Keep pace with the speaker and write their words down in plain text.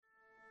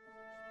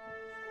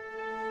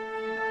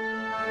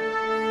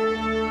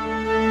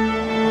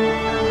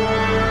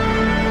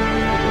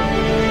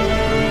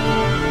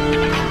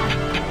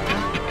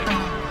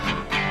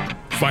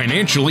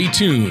Financially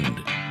Tuned.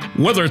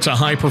 Whether it's a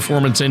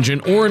high-performance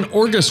engine or an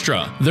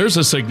orchestra, there's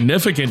a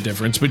significant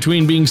difference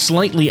between being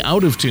slightly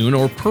out of tune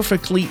or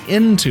perfectly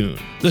in tune.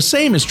 The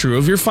same is true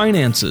of your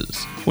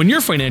finances. When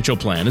your financial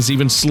plan is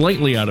even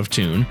slightly out of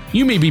tune,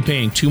 you may be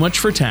paying too much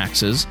for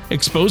taxes,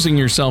 exposing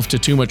yourself to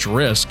too much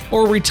risk,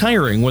 or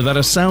retiring without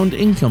a sound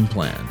income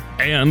plan.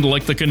 And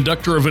like the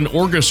conductor of an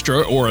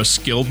orchestra or a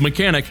skilled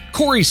mechanic,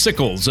 Corey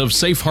Sickles of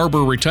Safe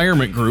Harbor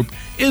Retirement Group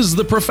is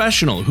the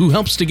professional who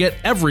helps to get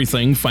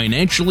everything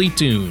financially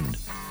tuned.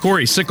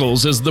 Corey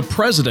Sickles is the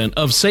president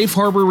of Safe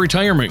Harbor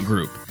Retirement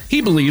Group.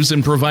 He believes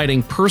in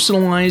providing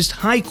personalized,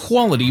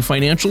 high-quality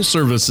financial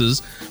services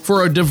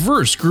for a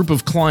diverse group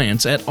of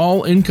clients at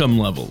all income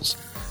levels.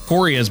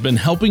 Corey has been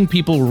helping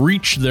people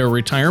reach their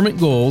retirement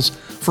goals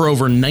for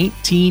over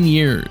 19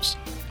 years.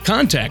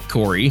 Contact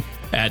Corey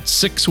at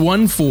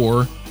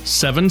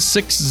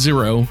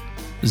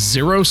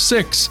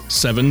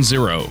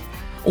 614-760-0670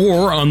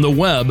 or on the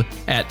web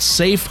at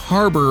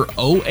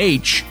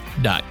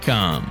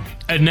safeharboroh.com.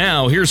 And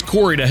now, here's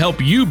Corey to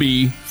help you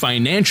be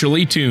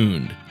financially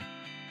tuned.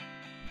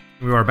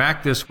 We are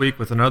back this week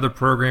with another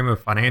program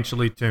of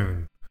Financially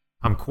Tuned.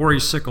 I'm Corey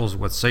Sickles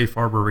with Safe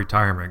Harbor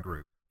Retirement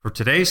Group. For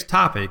today's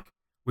topic,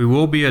 we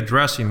will be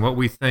addressing what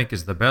we think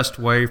is the best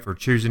way for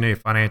choosing a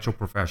financial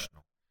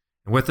professional.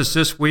 And with us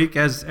this week,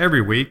 as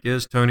every week,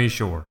 is Tony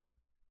Shore.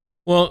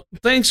 Well,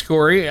 thanks,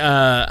 Corey.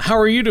 How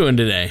are you doing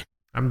today?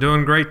 I'm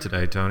doing great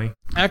today, Tony.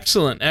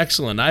 Excellent.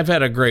 I've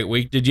had a great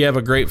week. Did you have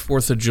a great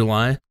 4th of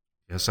July?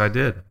 Yes, I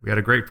did. We had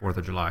a great 4th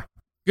of July.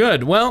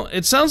 Good. Well,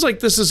 it sounds like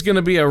this is going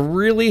to be a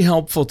really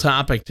helpful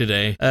topic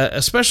today,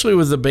 especially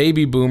with the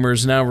baby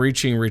boomers now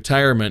reaching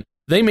retirement.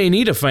 They may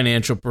need a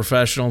financial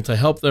professional to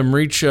help them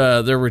reach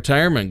their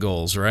retirement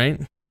goals,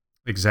 right?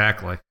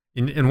 Exactly.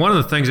 And one of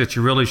the things that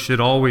you really should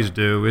always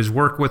do is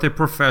work with a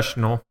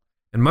professional.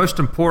 And most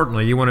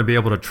importantly, you want to be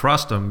able to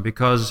trust them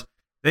because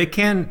they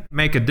can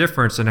make a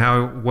difference in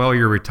how well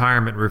your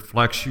retirement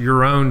reflects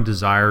your own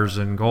desires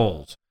and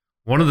goals.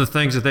 One of the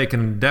things that they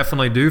can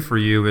definitely do for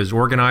you is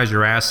organize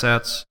your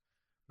assets,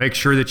 make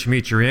sure that you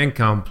meet your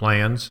income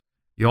plans.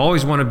 You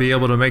always want to be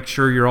able to make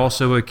sure you're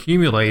also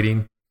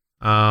accumulating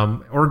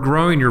or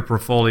growing your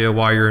portfolio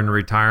while you're in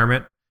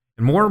retirement.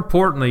 And more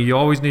importantly, you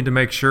always need to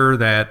make sure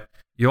that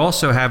you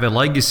also have a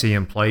legacy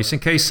in place in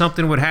case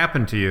something would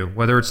happen to you,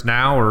 whether it's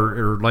now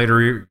or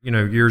later,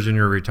 years in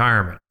your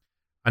retirement.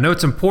 I know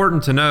it's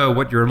important to know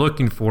what you're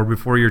looking for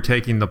before you're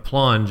taking the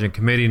plunge and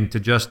committing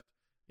to just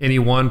any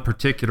one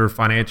particular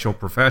financial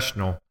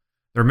professional.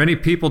 There are many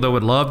people that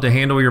would love to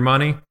handle your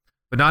money,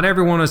 but not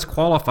everyone is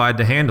qualified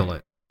to handle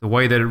it the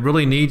way that it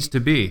really needs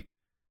to be.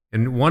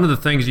 And one of the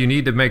things you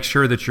need to make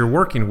sure that you're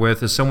working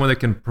with is someone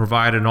that can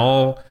provide an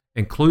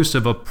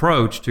all-inclusive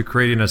approach to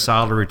creating a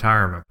solid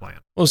retirement plan.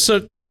 Well,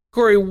 so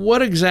Corey,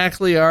 what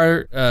exactly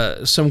are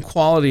some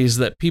qualities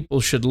that people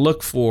should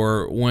look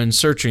for when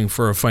searching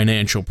for a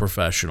financial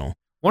professional?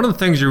 One of the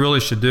things you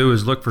really should do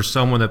is look for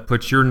someone that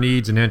puts your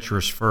needs and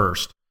interests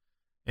first.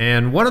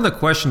 And one of the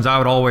questions I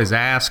would always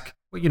ask,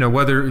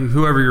 whether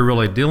whoever you're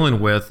really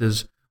dealing with,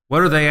 is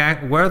whether they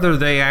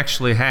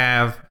actually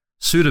have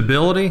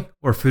suitability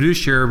or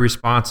fiduciary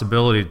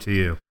responsibility to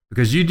you.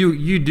 Because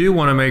you do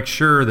want to make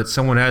sure that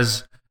someone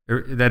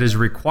that is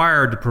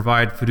required to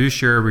provide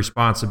fiduciary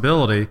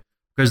responsibility,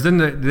 because then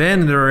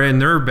they're in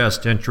their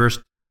best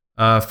interest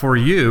for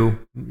you,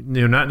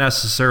 not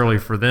necessarily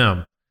for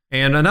them.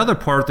 And another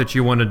part that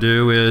you want to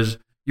do is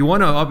you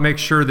want to make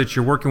sure that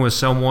you're working with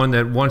someone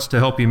that wants to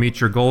help you meet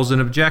your goals and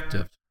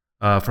objectives,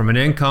 from an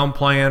income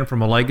plan,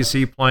 from a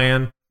legacy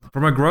plan,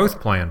 from a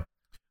growth plan.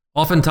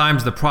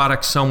 Oftentimes, the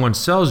product someone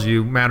sells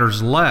you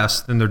matters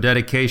less than their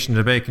dedication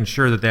to making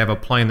sure that they have a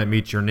plan that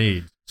meets your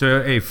needs.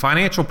 So a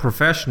financial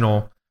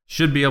professional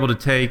should be able to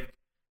take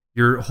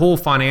your whole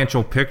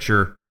financial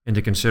picture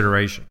into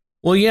consideration.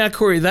 Well, yeah,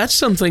 Corey, that's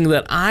something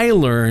that I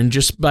learned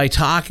just by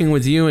talking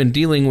with you and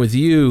dealing with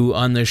you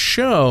on this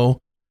show.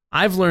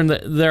 I've learned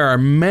that there are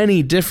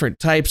many different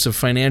types of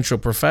financial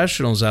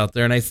professionals out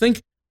there. And I think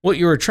what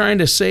you were trying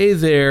to say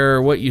there,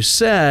 what you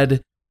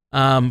said,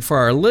 for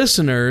our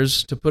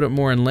listeners, to put it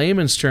more in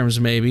layman's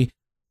terms maybe,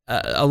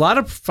 a lot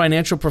of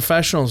financial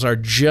professionals are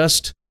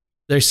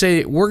they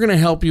say, we're going to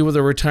help you with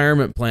a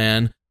retirement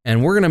plan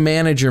and we're going to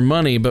manage your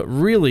money, but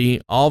really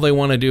all they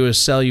want to do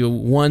is sell you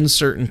one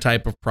certain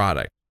type of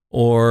product,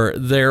 or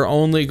they're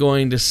only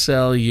going to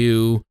sell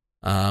you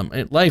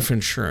life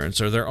insurance,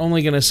 or they're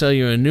only going to sell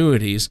you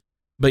annuities,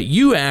 but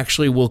you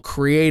actually will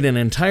create an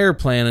entire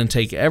plan and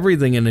take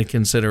everything into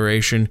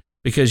consideration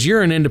because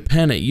you're an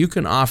independent. You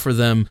can offer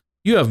them,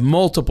 you have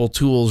multiple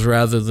tools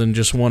rather than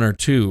just one or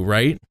two,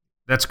 right?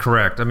 That's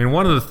correct. I mean,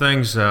 one of the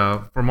things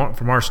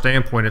from our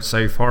standpoint at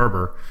Safe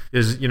Harbor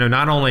is,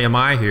 not only am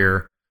I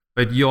here,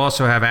 but you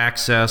also have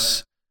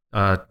access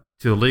to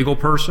a legal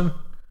person.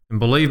 And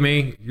believe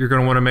me, you're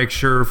going to want to make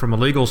sure from a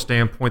legal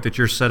standpoint that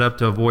you're set up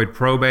to avoid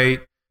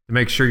probate, to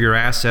make sure your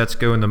assets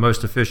go in the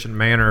most efficient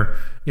manner,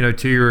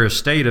 to your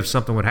estate if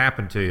something would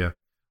happen to you.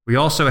 We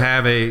also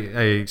have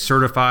a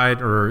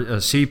certified or a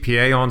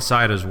CPA on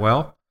site as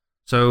well.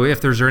 So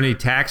if there's any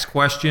tax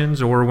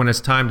questions or when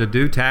it's time to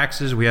do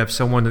taxes, we have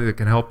someone that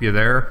can help you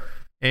there.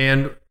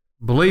 And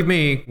believe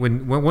me,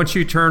 once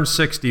you turn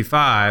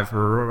 65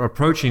 or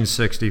approaching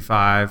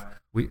 65,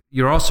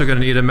 you're also going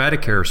to need a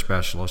Medicare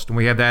specialist, and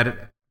we have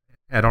that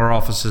at our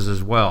offices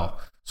as well.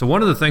 So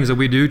one of the things that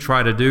we do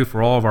try to do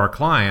for all of our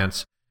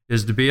clients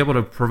is to be able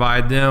to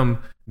provide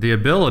them the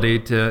ability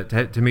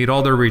to meet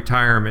all their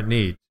retirement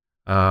needs.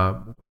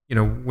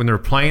 When they're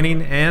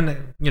planning,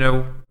 and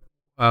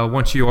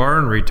once you are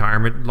in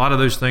retirement, a lot of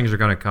those things are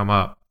going to come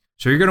up.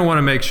 So you're going to want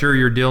to make sure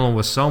you're dealing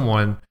with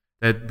someone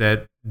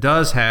that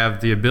does have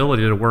the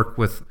ability to work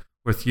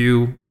with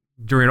you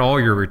during all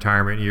your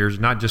retirement years,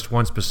 not just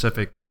one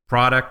specific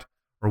product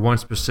or one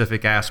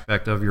specific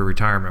aspect of your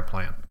retirement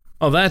plan.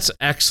 Oh, that's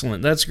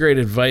excellent. That's great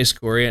advice,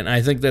 Corey, and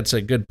I think that's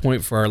a good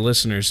point for our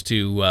listeners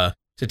to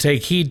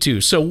take heed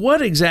to. So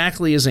what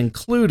exactly is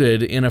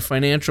included in a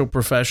financial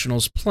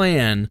professional's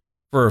plan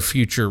for a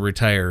future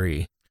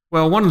retiree?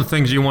 Well, one of the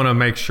things you want to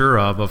make sure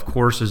of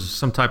course, is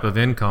some type of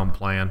income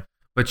plan.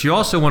 But you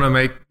also want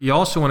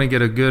to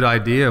get a good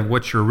idea of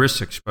what your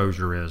risk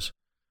exposure is.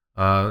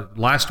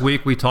 Last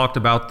week we talked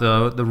about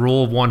the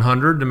rule of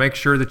 100 to make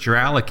sure that you're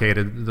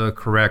allocated the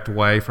correct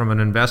way from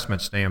an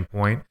investment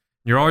standpoint.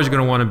 You're always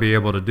going to want to be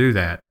able to do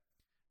that.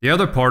 The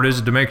other part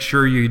is to make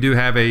sure you do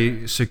have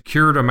a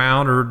secured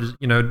amount, or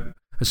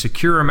a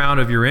secure amount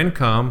of your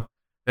income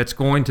that's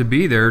going to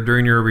be there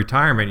during your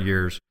retirement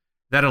years.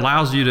 That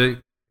allows you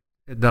to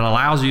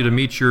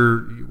meet your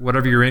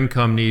whatever your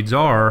income needs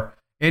are.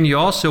 And you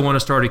also want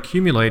to start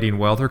accumulating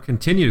wealth or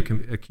continue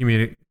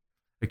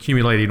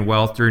accumulating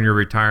wealth during your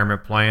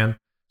retirement plan,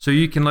 so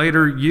you can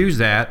later use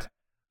that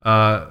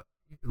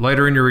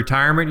later in your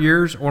retirement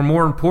years, or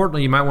more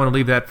importantly, you might want to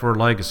leave that for a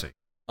legacy.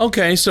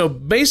 Okay, so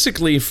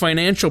basically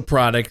financial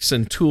products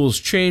and tools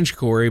change,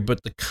 Corey,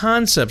 but the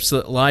concepts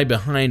that lie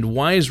behind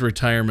wise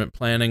retirement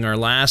planning are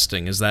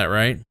lasting. Is that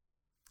right?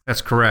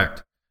 That's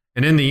correct.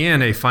 And in the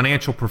end, a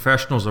financial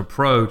professional's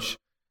approach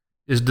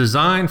is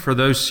designed for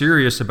those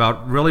serious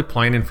about really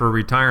planning for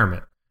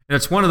retirement. And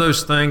it's one of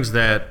those things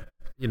that,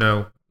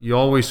 I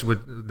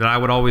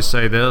would always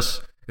say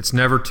this: it's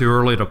never too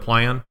early to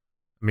plan.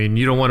 I mean,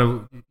 you don't want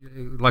to,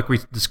 like we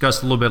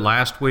discussed a little bit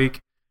last week,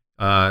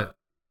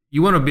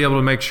 you want to be able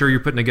to make sure you're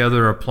putting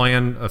together a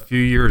plan a few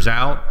years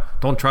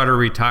out. Don't try to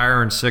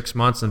retire in 6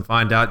 months and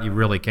find out you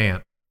really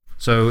can't.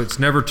 So it's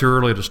never too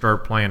early to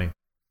start planning.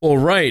 Well,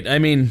 right. I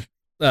mean,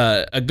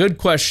 a good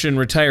question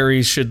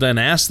retirees should then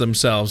ask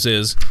themselves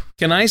is,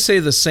 can I say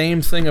the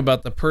same thing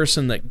about the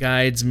person that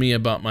guides me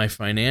about my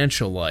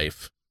financial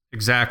life?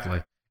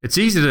 Exactly. It's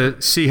easy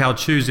to see how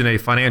choosing a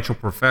financial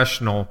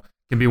professional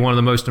can be one of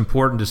the most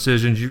important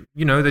decisions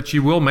that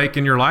you will make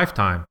in your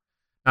lifetime.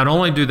 Not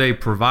only do they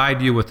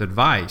provide you with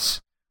advice,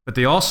 but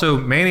they also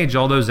manage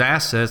all those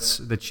assets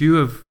that you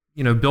have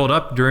built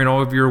up during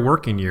all of your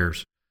working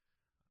years.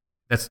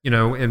 That's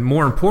and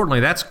more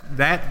importantly,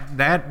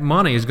 that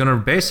money is going to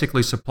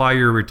basically supply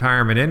your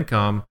retirement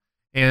income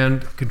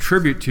and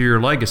contribute to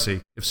your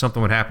legacy if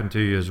something would happen to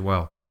you as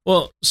well.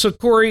 Well, so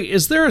Corey,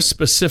 is there a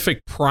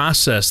specific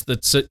process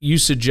that you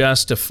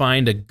suggest to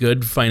find a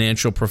good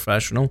financial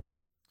professional?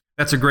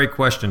 That's a great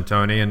question,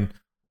 Tony. And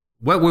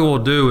what we will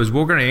do is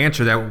we're going to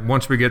answer that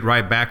once we get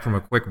right back from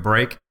a quick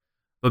break.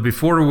 But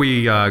before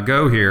we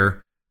go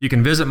here, you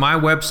can visit my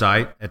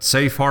website at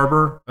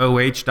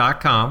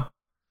safeharboroh.com,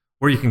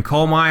 or you can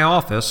call my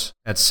office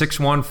at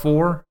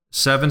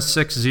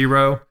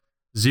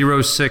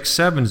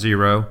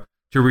 614-760-0670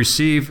 to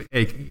receive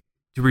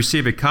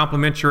a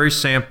complimentary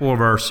sample of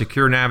our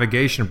secure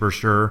navigation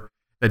brochure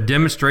that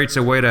demonstrates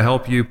a way to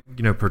help you,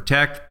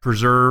 protect,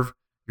 preserve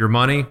your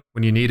money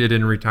when you need it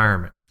in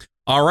retirement.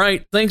 All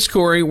right. Thanks,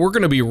 Corey. We're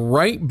going to be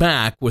right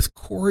back with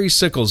Corey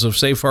Sickles of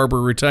Safe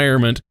Harbor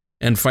Retirement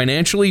and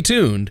Financially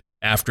Tuned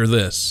after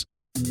this.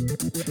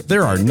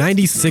 There are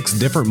 96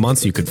 different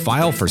months you could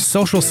file for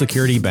Social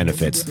Security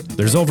benefits.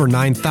 There's over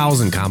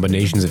 9,000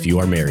 combinations if you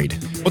are married.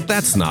 But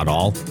that's not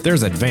all.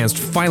 There's advanced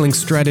filing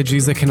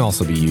strategies that can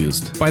also be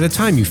used. By the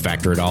time you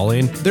factor it all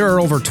in, there are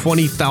over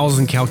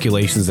 20,000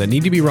 calculations that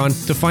need to be run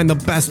to find the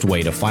best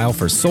way to file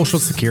for Social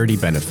Security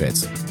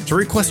benefits. To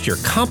request your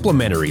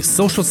complimentary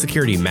Social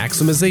Security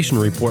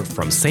Maximization Report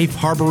from Safe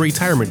Harbor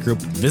Retirement Group,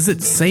 visit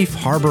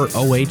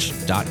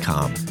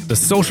safeharboroh.com. The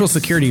Social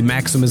Security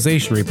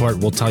Maximization Report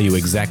will tell you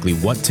exactly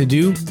what to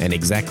do and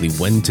exactly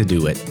when to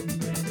do it.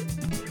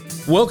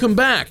 Welcome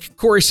back.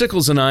 Corey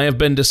Sickles and I have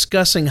been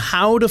discussing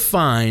how to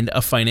find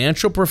a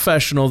financial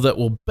professional that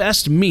will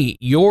best meet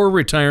your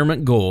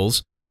retirement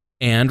goals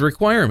and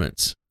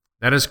requirements.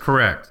 That is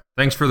correct.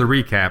 Thanks for the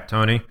recap,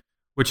 Tony,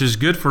 which is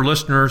good for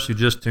listeners who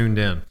just tuned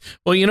in.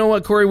 Well, you know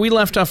what, Corey? We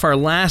left off our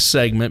last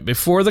segment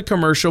before the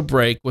commercial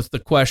break with the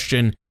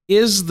question,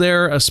 is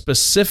there a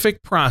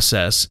specific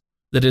process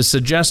that is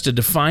suggested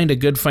to find a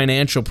good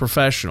financial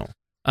professional?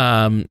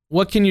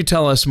 What can you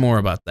tell us more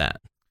about that?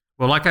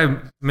 Well, like I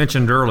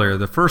mentioned earlier,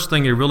 the first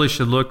thing you really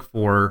should look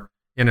for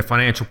in a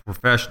financial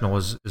professional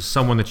is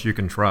someone that you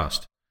can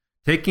trust.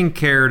 Taking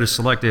care to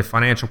select a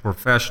financial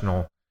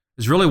professional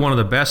is really one of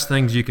the best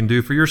things you can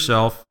do for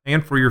yourself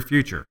and for your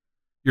future.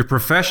 Your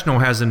professional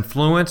has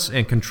influence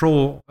and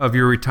control of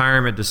your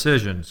retirement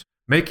decisions,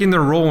 making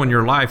their role in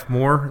your life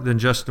more than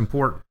just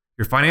important.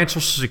 Your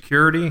financial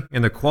security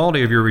and the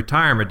quality of your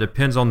retirement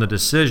depends on the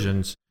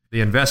decisions,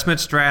 the investment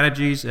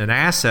strategies, and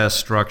asset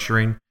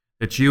structuring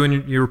that you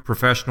and your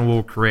professional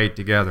will create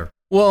together.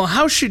 Well,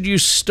 how should you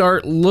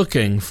start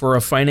looking for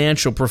a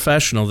financial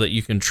professional that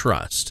you can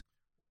trust?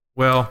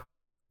 Well,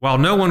 while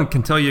no one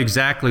can tell you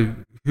exactly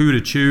who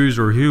to choose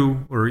or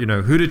who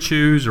to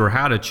choose or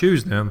how to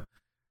choose them,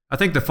 I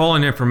think the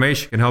following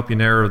information can help you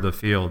narrow the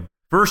field.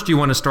 First, you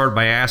want to start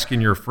by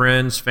asking your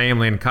friends,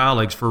 family, and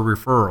colleagues for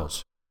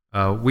referrals.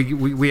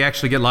 We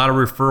actually get a lot of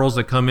referrals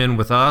that come in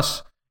with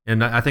us,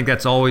 and I think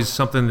that's always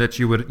something that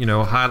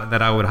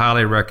that I would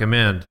highly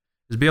recommend,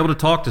 is be able to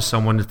talk to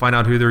someone and find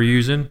out who they're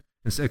using,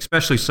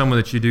 especially someone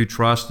that you do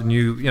trust and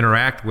you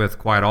interact with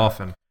quite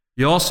often.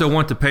 You also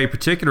want to pay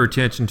particular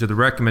attention to the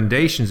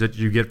recommendations that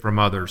you get from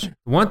others.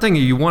 One thing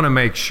you want to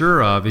make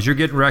sure of is you're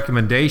getting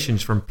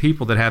recommendations from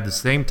people that have the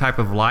same type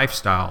of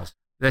lifestyles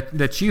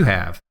that you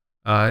have.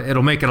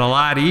 It'll make it a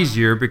lot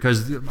easier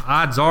because the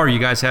odds are you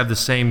guys have the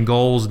same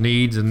goals,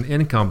 needs, and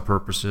income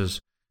purposes.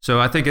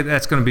 So I think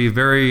that's going to be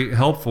very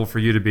helpful for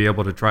you to be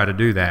able to try to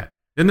do that.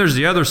 Then there's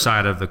the other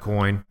side of the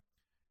coin.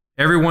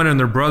 Everyone and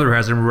their brother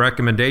has a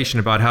recommendation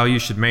about how you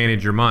should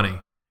manage your money.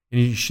 And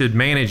you should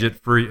manage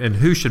it and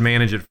who should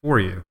manage it for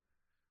you.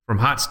 From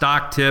hot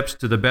stock tips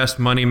to the best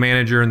money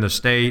manager in the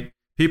state,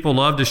 people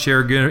love to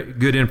share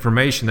good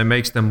information that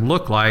makes them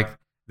look like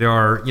they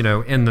are,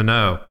 in the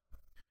know.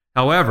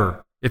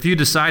 However, if you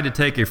decide to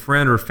take a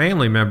friend or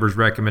family member's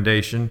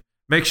recommendation,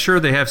 make sure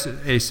they have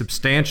a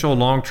substantial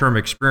long-term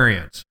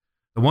experience.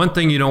 The one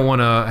thing you don't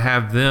want to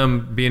have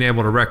them being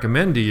able to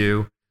recommend to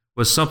you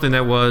was something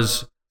that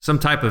was some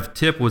type of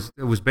tip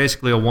it was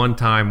basically a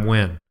one-time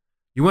win.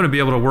 You want to be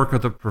able to work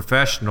with a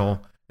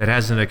professional that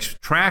has an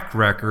track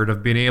record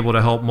of being able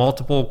to help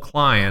multiple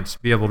clients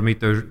be able to meet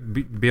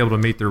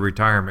their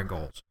retirement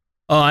goals.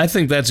 Oh, I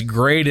think that's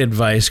great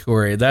advice,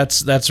 Corey.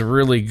 That's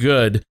really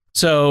good.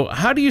 So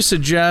how do you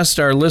suggest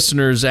our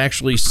listeners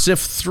actually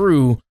sift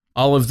through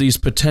all of these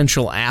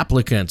potential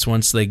applicants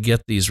once they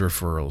get these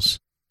referrals?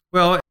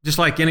 Well, just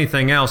like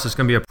anything else, it's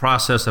going to be a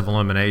process of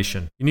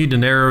elimination. You need to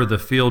narrow the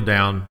field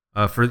down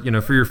for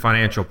your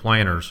financial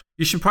planners.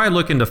 You should probably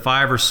look into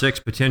 5 or 6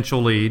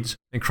 potential leads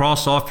and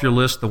cross off your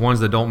list the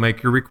ones that don't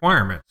make your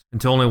requirements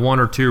until only 1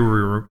 or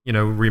 2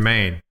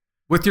 remain.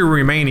 With your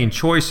remaining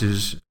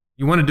choices,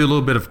 you want to do a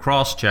little bit of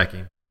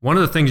cross-checking. One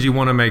of the things you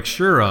want to make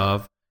sure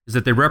of is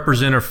that they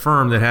represent a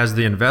firm that has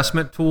the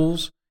investment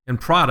tools and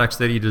products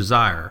that you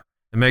desire,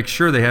 and make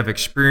sure they have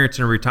experience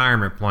in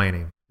retirement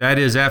planning. That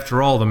is,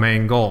 after all, the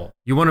main goal.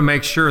 You want to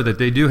make sure that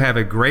they do have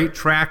a great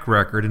track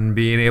record in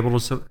being able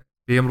to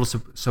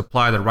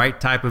supply the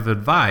right type of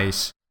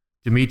advice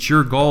to meet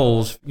your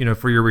goals,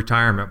 for your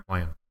retirement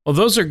plan. Well,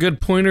 those are good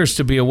pointers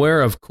to be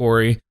aware of,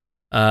 Corey,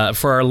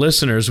 for our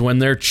listeners when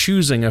they're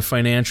choosing a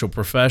financial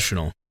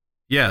professional.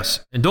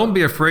 Yes, and don't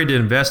be afraid to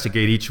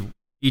investigate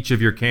each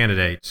of your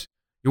candidates.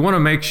 You want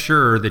to make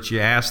sure that you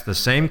ask the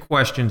same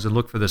questions and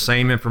look for the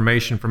same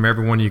information from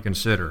everyone you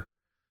consider.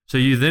 So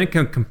you then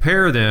can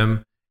compare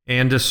them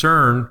and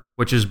discern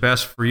which is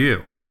best for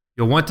you.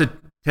 You'll want to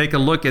take a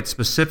look at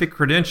specific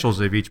credentials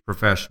of each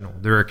professional,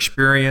 their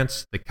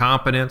experience, the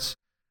competence,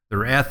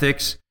 their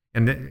ethics,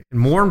 and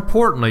more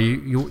importantly,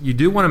 you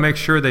do want to make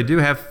sure they do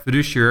have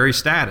fiduciary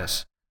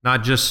status,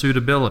 not just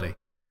suitability.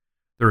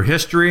 Their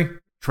history,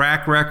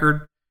 track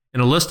record,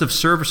 and a list of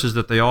services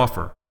that they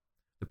offer.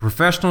 The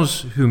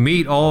professionals who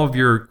meet all of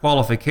your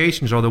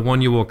qualifications are the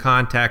one you will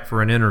contact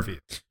for an interview.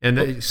 And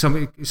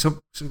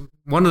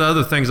one of the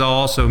other things I'll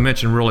also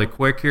mention really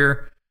quick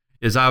here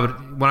is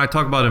when I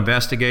talk about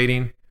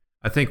investigating,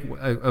 I think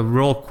a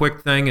real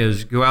quick thing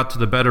is go out to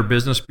the Better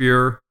Business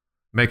Bureau,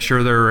 make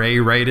sure they're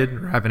A-rated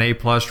or have an A+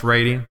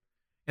 rating.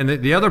 And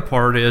the other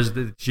part is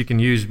that you can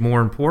use more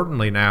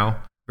importantly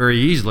now very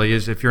easily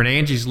is if you're an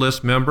Angie's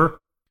List member,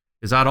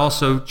 is I'd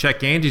also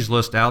check Angie's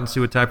List out and see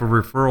what type of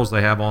referrals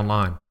they have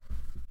online.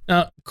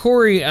 Now,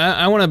 Corey,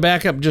 I want to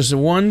back up just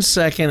 1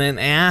 second and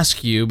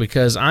ask you,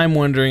 because I'm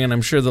wondering, and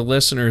I'm sure the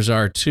listeners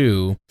are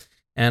too,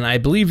 and I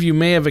believe you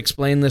may have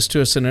explained this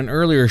to us in an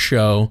earlier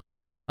show,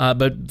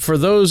 but for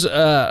those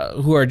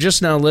who are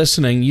just now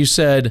listening, you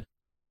said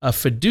a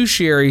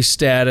fiduciary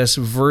status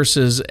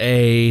versus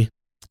and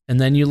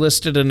then you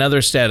listed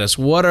another status.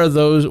 What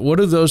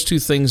do those two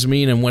things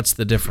mean, and what's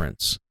the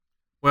difference?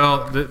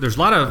 Well, there's a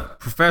lot of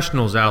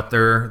professionals out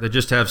there that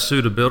just have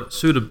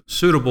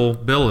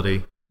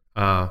suitability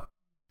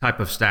type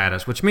of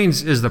status, which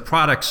means is the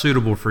product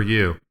suitable for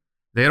you?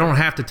 They don't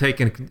have to take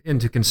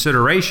into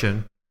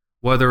consideration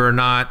whether or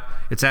not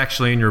it's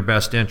actually in your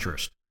best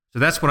interest. So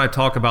that's when I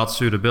talk about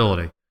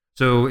suitability.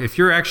 So if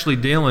you're actually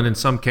dealing in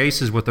some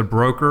cases with a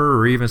broker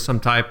or even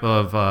some type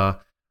of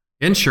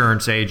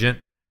insurance agent,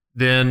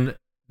 then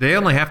they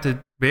only have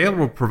to be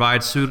able to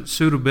provide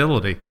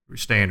suitability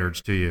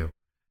standards to you.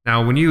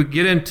 Now, when you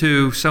get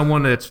into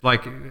someone that's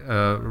like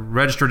a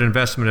registered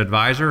investment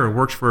advisor or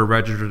works for a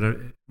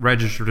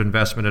registered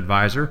investment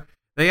advisor,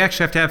 they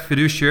actually have to have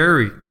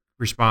fiduciary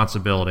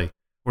responsibility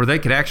where they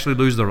could actually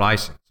lose their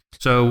license.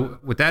 So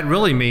what that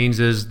really means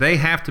is they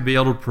have to be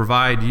able to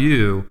provide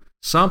you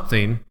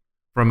something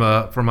from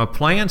a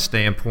plan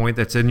standpoint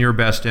that's in your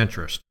best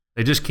interest.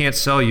 They just can't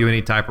sell you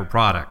any type of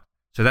product.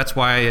 So that's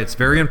why it's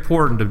very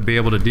important to be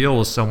able to deal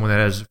with someone that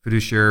has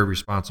fiduciary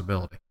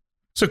responsibility.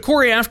 So,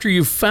 Corey, after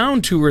you've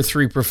found 2 or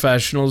 3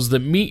 professionals that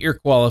meet your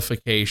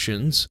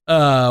qualifications,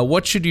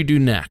 what should you do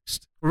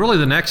next? Well, really,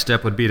 the next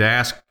step would be to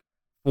ask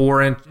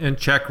for and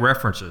check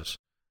references.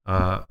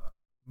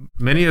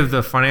 Many of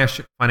the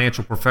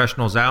financial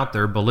professionals out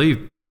there,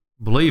 believe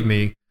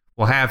me,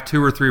 will have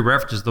 2 or 3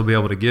 references they'll be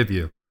able to give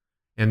you.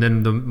 And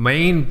then the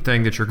main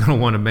thing that you're going to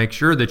want to make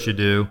sure that you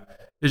do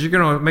is you're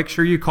going to make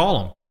sure you call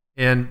them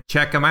and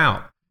check them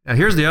out. Now,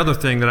 here's the other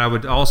thing that I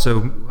would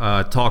also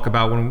talk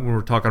about when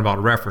we're talking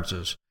about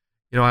references.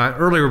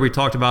 Earlier we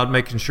talked about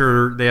making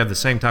sure they have the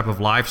same type of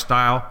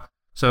lifestyle.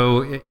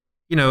 So,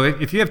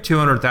 if you have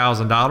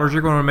 $200,000,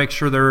 you're going to make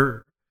sure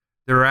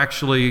they're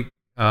actually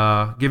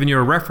giving you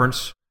a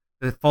reference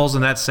that falls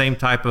in that same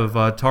type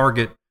of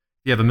target.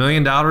 If you have $1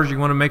 million, you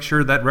want to make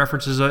sure that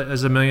reference is a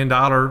 $1 million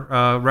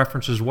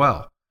reference as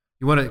well.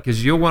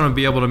 Because you'll want to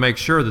be able to make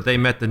sure that they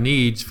met the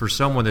needs for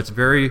someone that's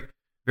very,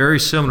 very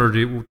similar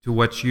to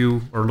what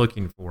you are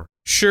looking for.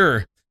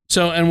 Sure.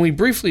 So, and we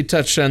briefly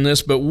touched on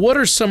this, but what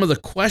are some of the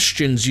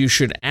questions you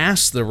should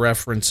ask the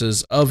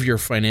references of your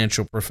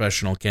financial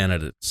professional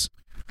candidates?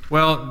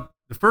 Well,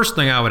 the first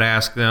thing I would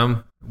ask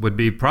them would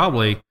be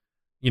probably,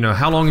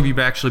 how long have you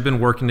actually been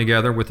working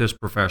together with this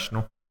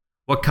professional?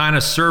 What kind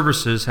of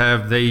services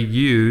have they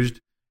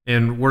used,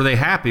 and were they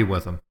happy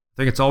with them? I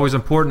think it's always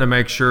important to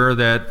make sure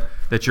that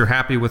you're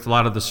happy with a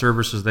lot of the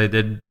services they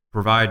did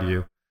provide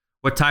you.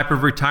 What type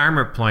of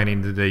retirement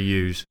planning did they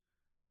use?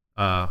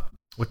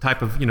 What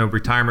type of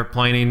retirement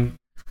planning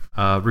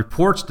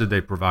reports did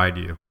they provide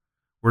you?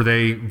 Were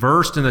they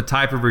versed in the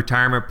type of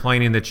retirement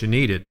planning that you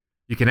needed?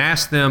 You can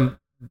ask them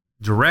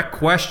direct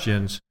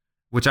questions,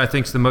 which I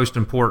think is the most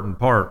important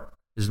part.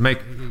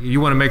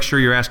 You want to make sure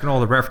you're asking all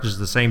the references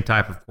the same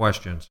type of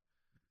questions.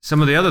 Some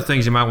of the other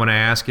things you might want to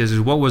ask is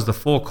what was the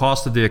full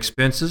cost of the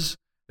expenses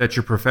that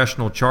your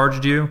professional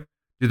charged you?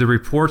 Do the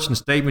reports and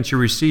statements you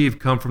receive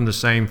come from the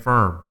same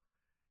firm?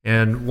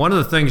 And one of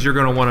the things you're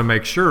going to want to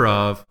make sure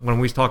of when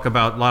we talk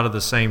about a lot of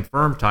the same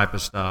firm type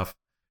of stuff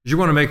is you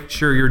want to make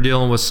sure you're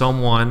dealing with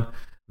someone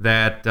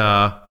that,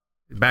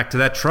 back to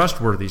that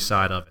trustworthy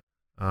side of it.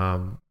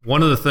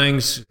 One of the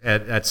things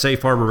at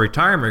Safe Harbor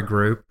Retirement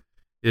Group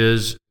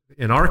is,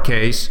 in our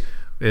case,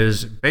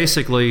 is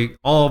basically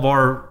all of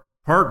our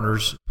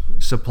partners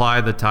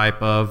supply the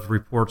type of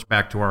reports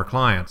back to our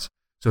clients.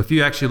 So if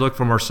you actually look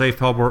from our Safe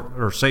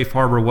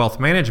Harbor Wealth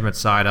Management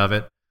side of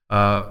it,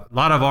 a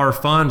lot of our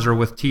funds are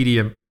with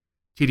TD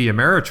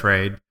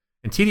Ameritrade,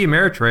 and TD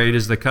Ameritrade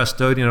is the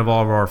custodian of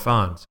all of our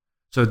funds.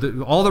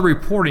 So all the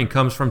reporting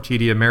comes from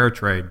TD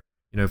Ameritrade,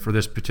 for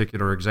this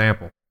particular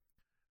example.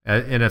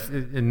 And if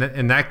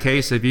in that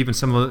case, if even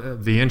some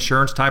of the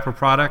insurance type of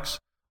products,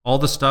 all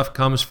the stuff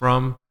comes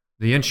from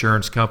the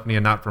insurance company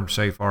and not from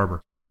Safe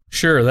Harbor.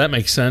 Sure, that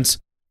makes sense.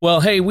 Well,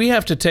 hey, we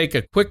have to take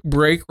a quick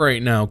break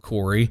right now,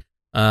 Corey,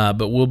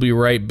 but we'll be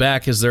right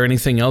back. Is there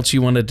anything else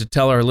you wanted to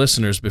tell our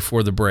listeners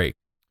before the break?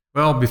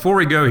 Well, before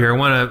we go here, I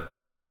want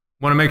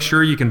to make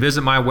sure you can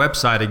visit my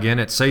website again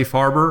at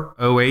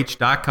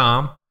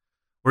safeharboroh.com,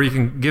 or you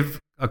can give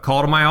a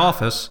call to my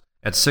office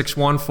at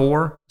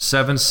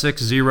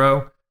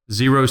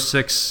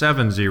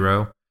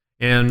 614-760-0670.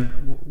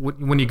 And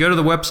when you go to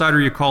the website or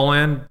you call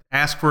in,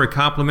 ask for a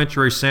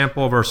complimentary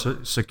sample of our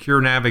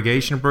secure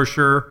navigation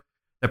brochure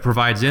that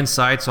provides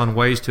insights on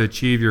ways to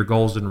achieve your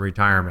goals in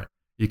retirement.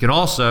 You can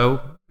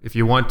also, if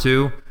you want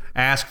to,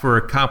 ask for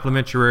a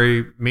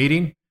complimentary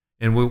meeting,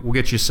 and we'll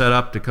get you set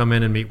up to come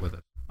in and meet with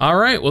us. All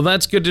right. Well,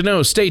 that's good to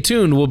know. Stay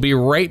tuned. We'll be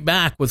right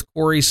back with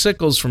Corey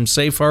Sickles from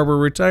Safe Harbor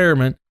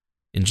Retirement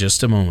in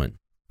just a moment.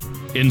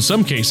 In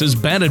some cases,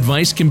 bad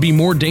advice can be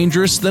more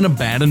dangerous than a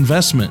bad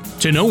investment.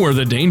 To know where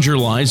the danger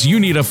lies, you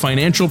need a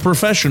financial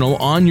professional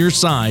on your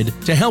side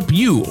to help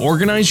you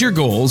organize your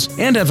goals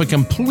and have a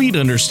complete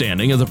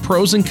understanding of the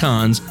pros and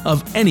cons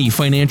of any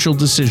financial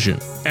decision.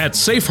 At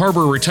Safe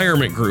Harbor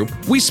Retirement Group,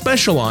 we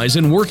specialize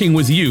in working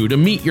with you to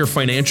meet your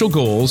financial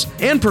goals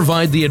and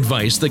provide the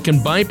advice that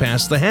can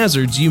bypass the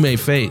hazards you may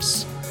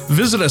face.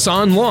 Visit us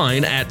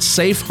online at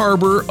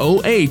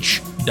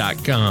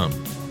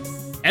safeharboroh.com.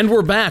 And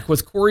we're back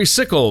with Corey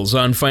Sickles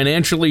on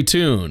Financially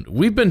Tuned.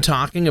 We've been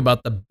talking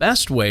about the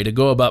best way to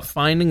go about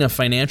finding a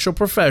financial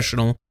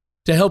professional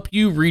to help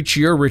you reach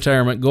your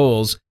retirement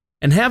goals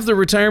and have the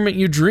retirement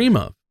you dream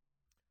of.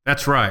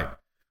 That's right.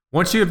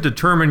 Once you have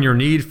determined your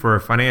need for a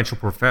financial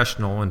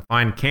professional and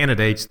find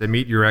candidates that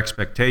meet your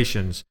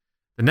expectations,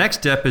 the next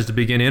step is to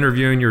begin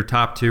interviewing your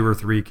top 2 or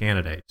 3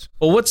 candidates.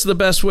 Well, what's the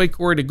best way,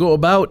 Corey, to go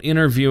about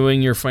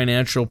interviewing your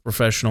financial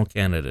professional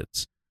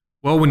candidates?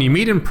 Well, when you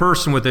meet in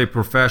person with a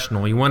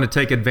professional, you want to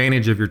take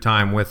advantage of your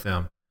time with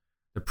them.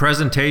 The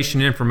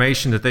presentation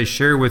information that they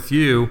share with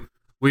you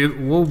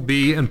will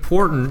be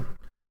important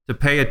to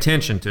pay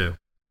attention to.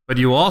 But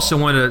you also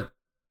want to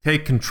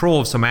take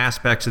control of some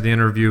aspects of the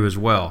interview as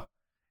well.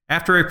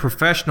 After a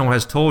professional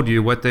has told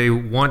you what they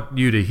want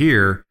you to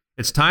hear,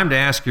 it's time to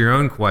ask your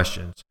own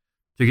questions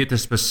to get the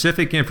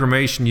specific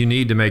information you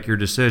need to make your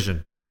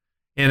decision.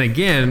 And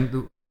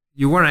again,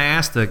 you want to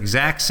ask the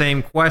exact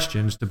same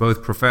questions to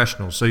both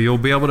professionals, so you'll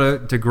be able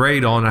to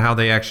grade on how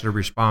they actually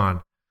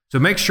respond. So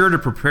make sure to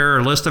prepare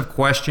a list of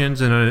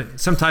questions and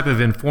some type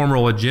of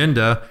informal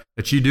agenda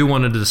that you do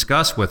want to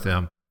discuss with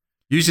them.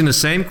 Using the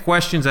same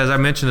questions as I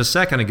mentioned a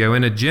second ago,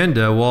 an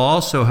agenda will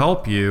also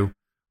help you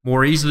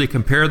more easily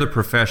compare the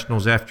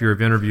professionals after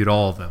you've interviewed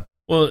all of them.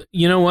 Well,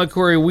 you know what,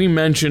 Corey? We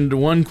mentioned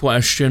one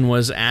question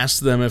was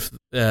ask them if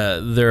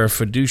they're a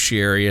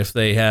fiduciary, if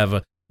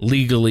they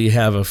legally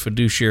have a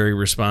fiduciary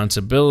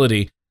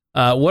responsibility.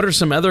 What are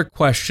some other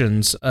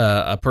questions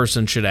a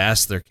person should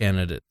ask their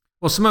candidate?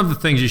 Well, some of the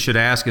things you should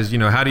ask is,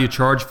 how do you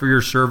charge for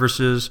your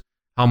services?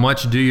 How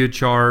much do you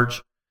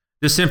charge?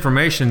 This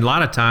information, a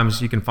lot of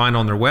times you can find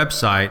on their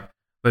website,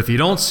 but if you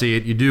don't see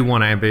it, you do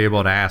want to be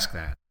able to ask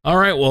that. All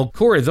right. Well,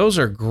 Corey, those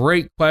are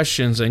great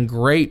questions and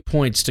great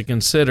points to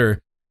consider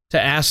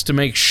to ask to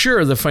make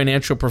sure the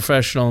financial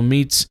professional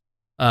meets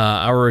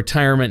our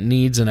retirement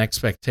needs and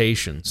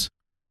expectations.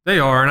 They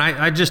are, and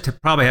I just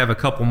probably have a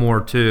couple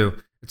more too.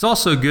 It's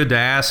also good to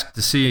ask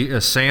to see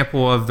a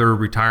sample of their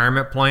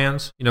retirement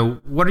plans.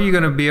 What are you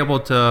going to be able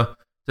to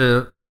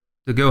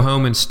go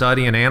home and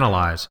study and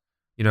analyze?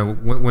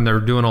 When they're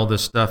doing all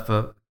this stuff,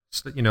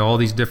 all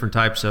these different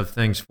types of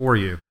things for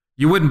you.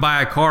 You wouldn't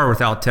buy a car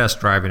without test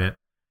driving it,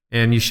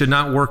 and you should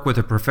not work with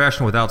a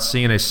professional without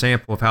seeing a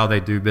sample of how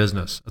they do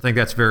business. I think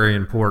that's very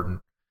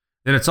important.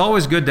 Then it's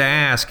always good to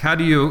ask, how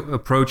do you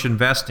approach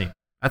investing?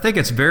 I think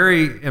it's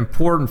very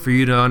important for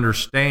you to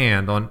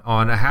understand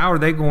on how are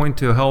they going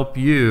to help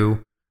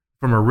you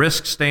from a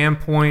risk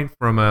standpoint,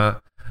 from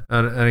a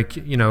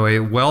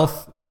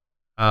wealth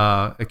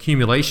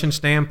accumulation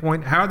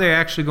standpoint. How are they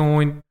actually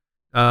going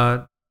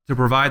to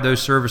provide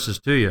those services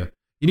to you?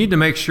 You need to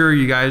make sure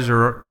you guys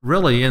are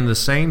really in the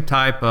same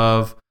type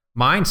of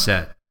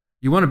mindset.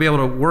 You want to be able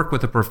to work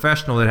with a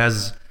professional that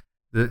has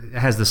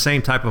the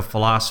same type of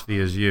philosophy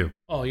as you.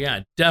 Oh yeah,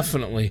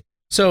 definitely.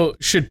 So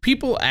should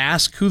people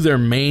ask who their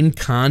main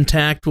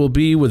contact will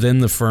be within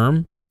the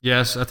firm?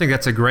 Yes, I think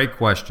that's a great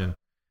question.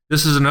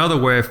 This is another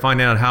way of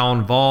finding out how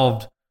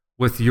involved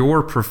with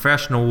your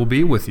professional will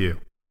be with you.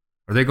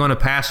 Are they going to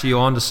pass you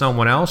on to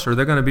someone else, or are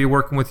they going to be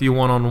working with you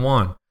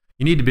one-on-one?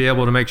 You need to be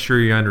able to make sure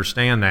you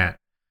understand that.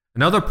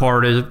 Another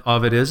part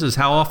of it is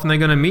how often they're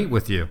going to meet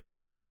with you.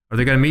 Are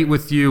they going to meet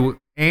with you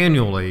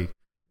annually,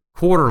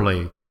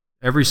 quarterly,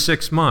 every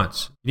 6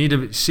 months? You need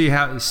to see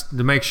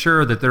to make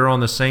sure that they're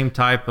on the same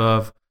type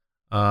of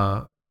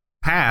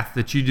path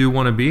that you do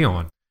want to be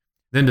on.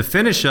 Then to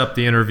finish up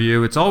the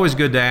interview, it's always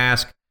good to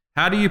ask,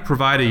 how do you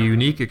provide a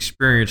unique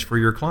experience for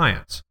your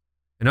clients?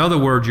 In other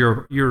words,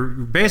 you're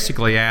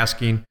basically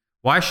asking,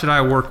 why should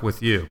I work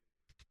with you?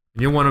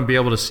 And you want to be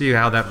able to see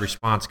how that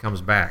response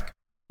comes back.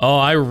 Oh,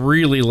 I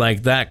really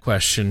like that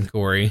question,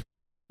 Corey.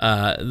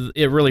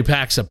 It really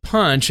packs a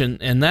punch,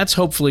 and that's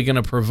hopefully going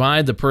to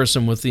provide the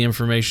person with the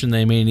information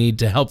they may need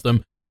to help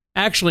them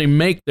actually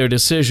make their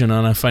decision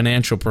on a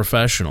financial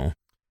professional.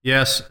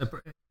 Yes,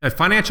 a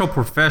financial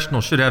professional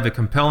should have a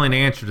compelling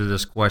answer to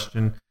this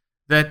question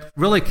that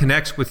really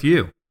connects with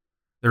you.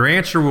 Their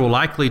answer will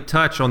likely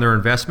touch on their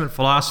investment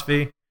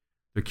philosophy,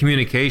 their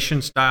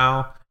communication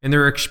style, and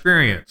their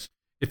experience.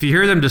 If you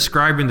hear them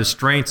describing the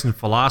strengths and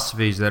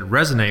philosophies that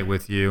resonate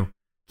with you,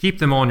 keep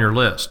them on your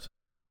list.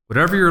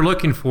 Whatever you're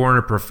looking for in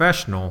a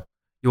professional,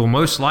 you will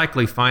most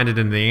likely find it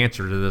in the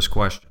answer to this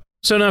question.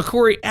 So now,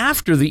 Corey,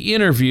 after the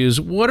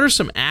interviews, what are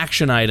some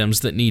action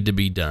items that need to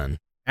be done?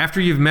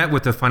 After you've met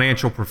with the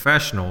financial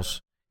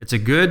professionals, it's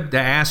good to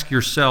ask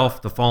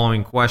yourself the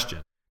following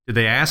question. Did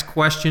they ask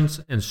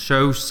questions and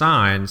show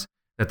signs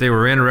that they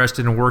were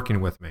interested in working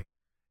with me?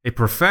 A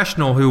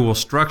professional who will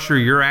structure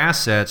your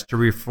assets to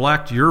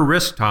reflect your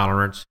risk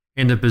tolerance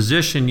and to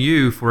position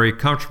you for a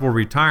comfortable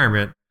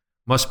retirement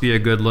must be a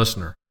good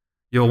listener.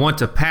 You'll want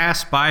to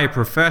pass by a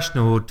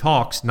professional who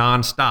talks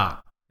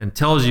nonstop and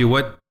tells you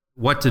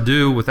what to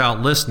do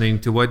without listening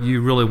to what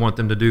you really want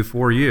them to do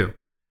for you.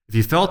 If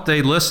you felt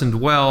they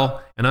listened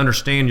well and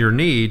understand your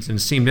needs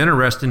and seemed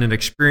interested in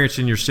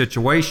experiencing your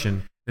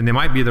situation, then they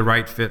might be the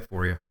right fit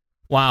for you.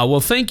 Wow.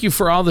 Well, thank you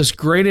for all this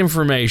great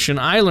information.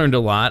 I learned a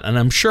lot, and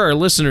I'm sure our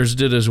listeners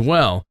did as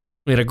well.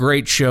 We had a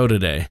great show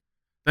today.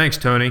 Thanks,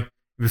 Tony.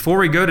 Before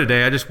we go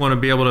today, I just want to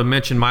be able to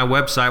mention my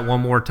website one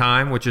more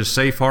time, which is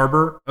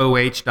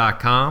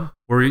safeharboroh.com,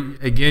 where,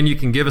 again, you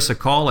can give us a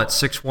call at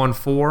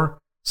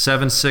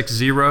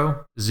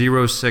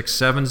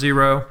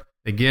 614-760-0670.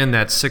 Again,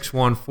 that's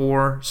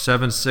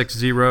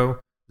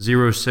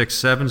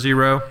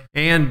 614-760-0670.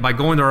 And by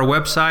going to our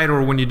website,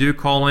 or when you do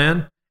call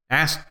in,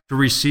 ask to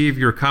receive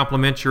your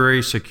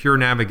complimentary secure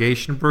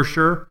navigation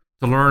brochure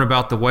to learn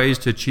about the ways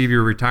to achieve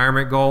your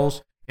retirement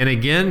goals. And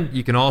again,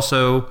 you can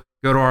also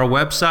go to our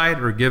website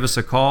or give us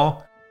a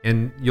call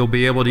and you'll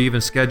be able to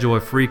even schedule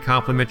a free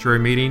complimentary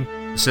meeting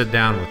to sit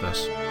down with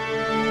us.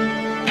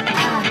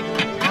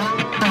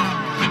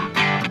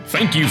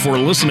 Thank you for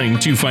listening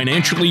to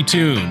Financially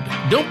Tuned.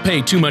 Don't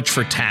pay too much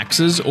for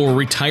taxes or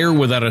retire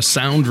without a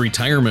sound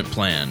retirement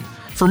plan.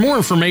 For more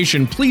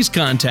information, please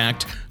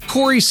contact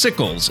Corey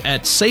Sickles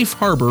at Safe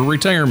Harbor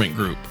Retirement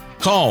Group.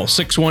 Call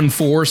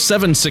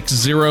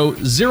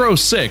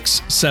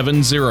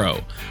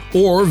 614-760-0670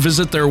 or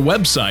visit their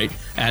website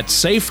at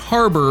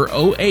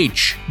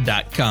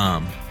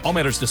safeharboroh.com. All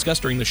matters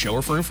discussed during the show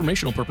are for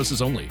informational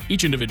purposes only.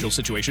 Each individual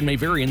situation may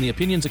vary, and the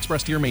opinions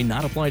expressed here may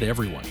not apply to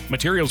everyone.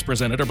 Materials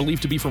presented are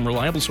believed to be from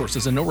reliable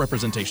sources, and no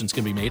representations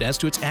can be made as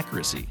to its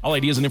accuracy. All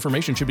ideas and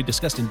information should be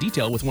discussed in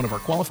detail with one of our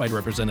qualified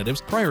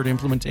representatives prior to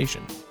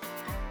implementation.